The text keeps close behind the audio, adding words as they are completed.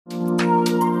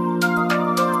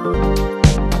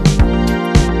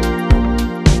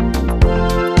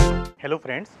Hello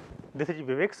friends, this is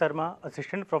Vivek Sharma,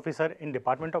 Assistant Professor in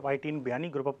Department of IT in Biyani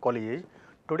Group of Colleges.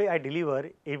 Today I deliver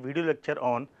a video lecture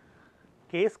on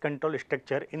case control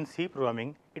structure in C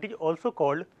programming. It is also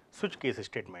called switch case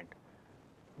statement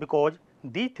because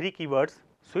these three keywords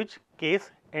switch,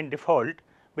 case and default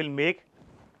will make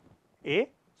a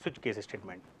switch case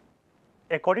statement.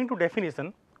 According to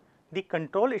definition, the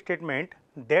control statement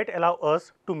that allow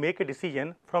us to make a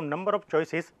decision from number of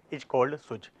choices is called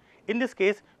switch. In this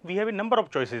case, we have a number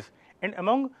of choices, and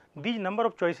among these number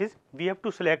of choices, we have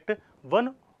to select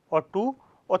one or two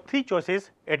or three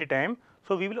choices at a time.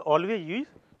 So, we will always use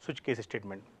switch case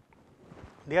statement.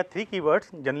 There are three keywords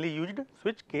generally used: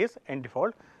 switch, case and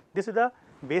default. This is the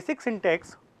basic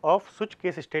syntax of switch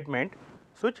case statement.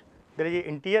 Switch, there is an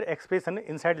integer expression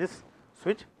inside this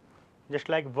switch, just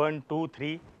like 1, 2,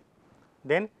 3.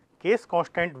 Then case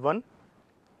constant 1,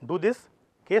 do this,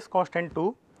 case constant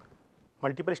 2,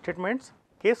 multiple statements,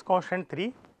 case constant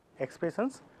 3,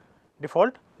 expressions,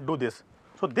 default, do this.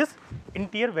 So, this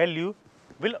integer value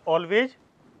will always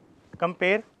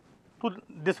compare to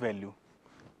this value,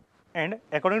 and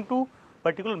according to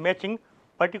particular matching,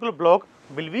 particular block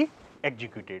will be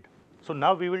executed. So,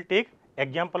 now we will take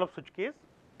example of switch case.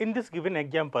 In this given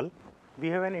example, we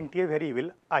have an integer variable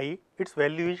I, its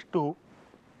value is 2.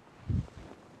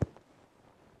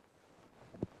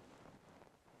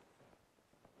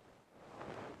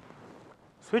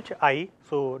 Switch I,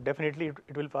 so definitely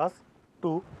it will pass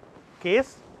to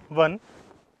case 1,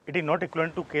 it is not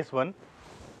equivalent to case 1.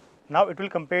 Now, it will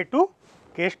compare to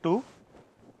case 2,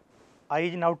 I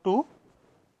is now 2,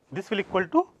 this will equal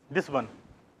to this one.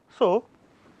 So,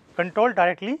 control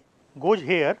directly goes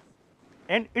here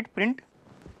and it print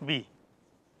B.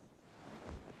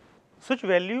 Switch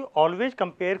value always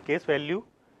compare case value,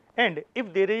 and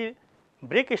if there is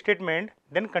break statement,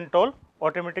 then control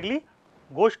automatically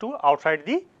goes to outside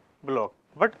the block.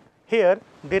 But here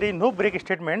there is no break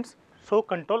statements, so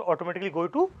control automatically go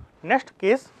to next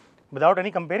case without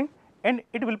any comparing, and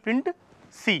it will print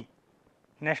C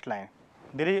next line.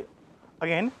 There is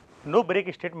again no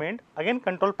break statement, again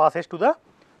control passes to the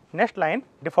next line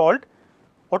default,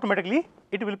 automatically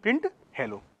it will print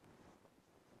hello.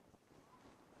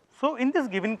 So, in this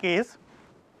given case,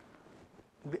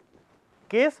 the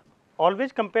case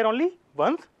always compare only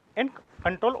once and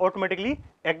control automatically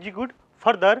execute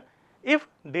further if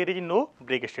there is no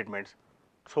break statements.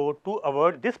 So, to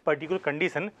avoid this particular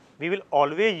condition, we will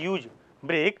always use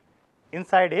break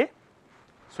inside a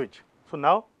switch. So,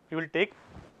 now we will take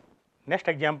next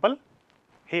example.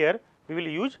 Here we will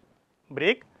use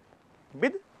break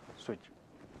with switch.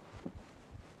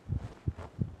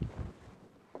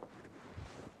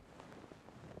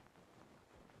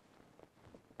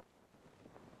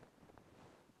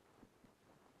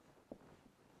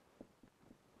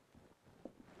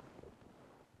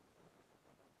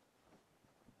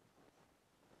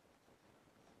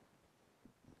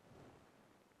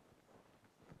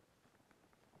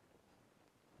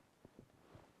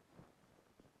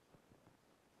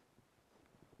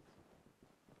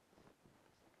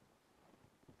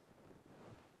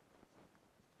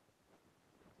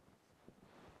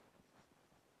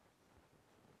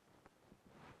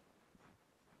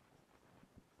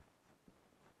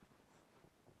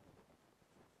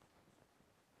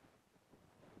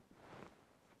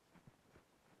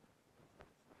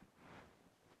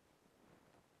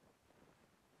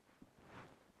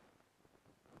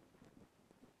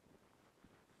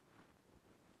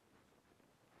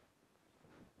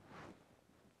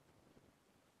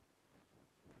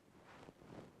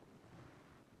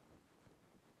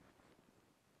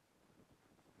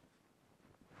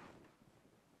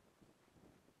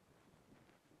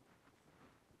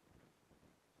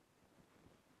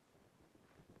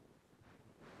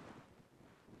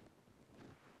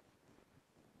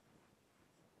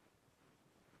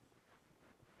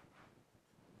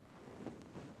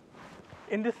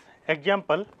 In this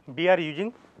example, we are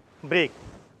using break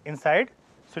inside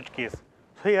switch case.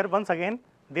 So, here once again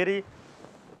there is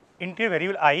integer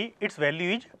variable I, its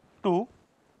value is 2.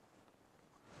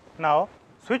 Now,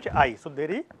 switch I, so there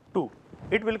is 2,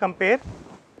 it will compare,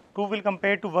 2 will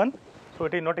compare to 1, so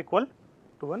it is not equal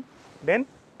to 1. Then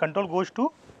control goes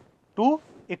to 2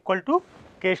 equal to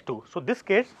case 2. So, this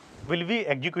case will be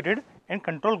executed and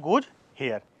control goes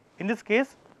here. In this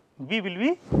case, B will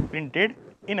be printed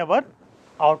in our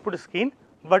output screen,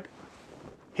 but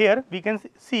here we can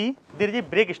see there is a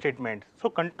break statement. So,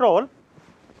 control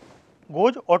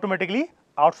goes automatically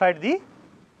outside the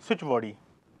switch body,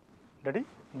 that is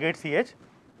gate CH.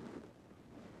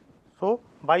 So,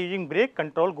 by using break,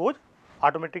 control goes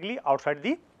automatically outside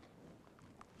the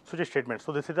switch statement.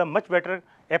 So, this is a much better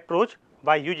approach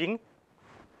by using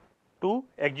to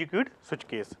execute switch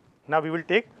case. Now, we will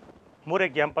take more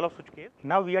example of switch case.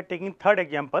 Now, we are taking third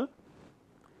example.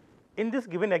 In this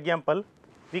given example,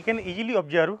 we can easily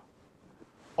observe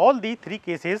all the three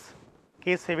cases,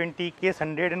 case 70, case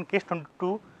 100 and case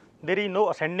 22, there is no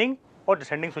ascending or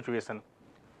descending situation.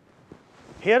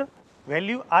 Here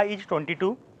value I is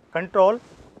 22, control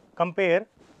compare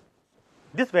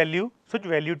this value, switch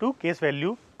value to case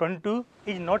value 22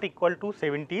 is not equal to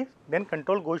 70, then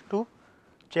control goes to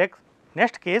check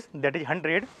next case, that is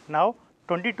 100. Now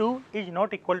 22 is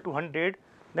not equal to 100,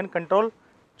 then control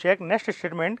check next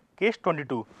statement case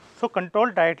 22. So,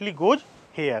 control directly goes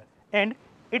here and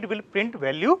it will print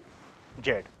value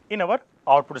Z in our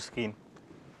output screen,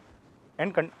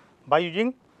 and by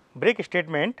using break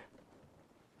statement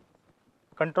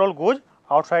control goes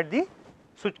outside the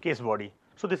switch case body.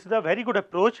 So, this is a very good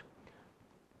approach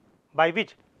by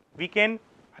which we can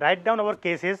write down our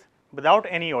cases without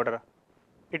any order.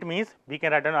 It means we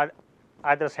can write down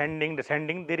either ascending,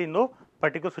 descending, there is no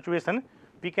particular situation,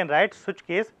 we can write switch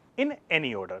case in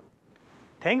any order.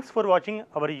 Thanks for watching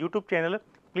our YouTube channel.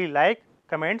 Please like,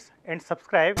 comments and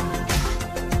subscribe.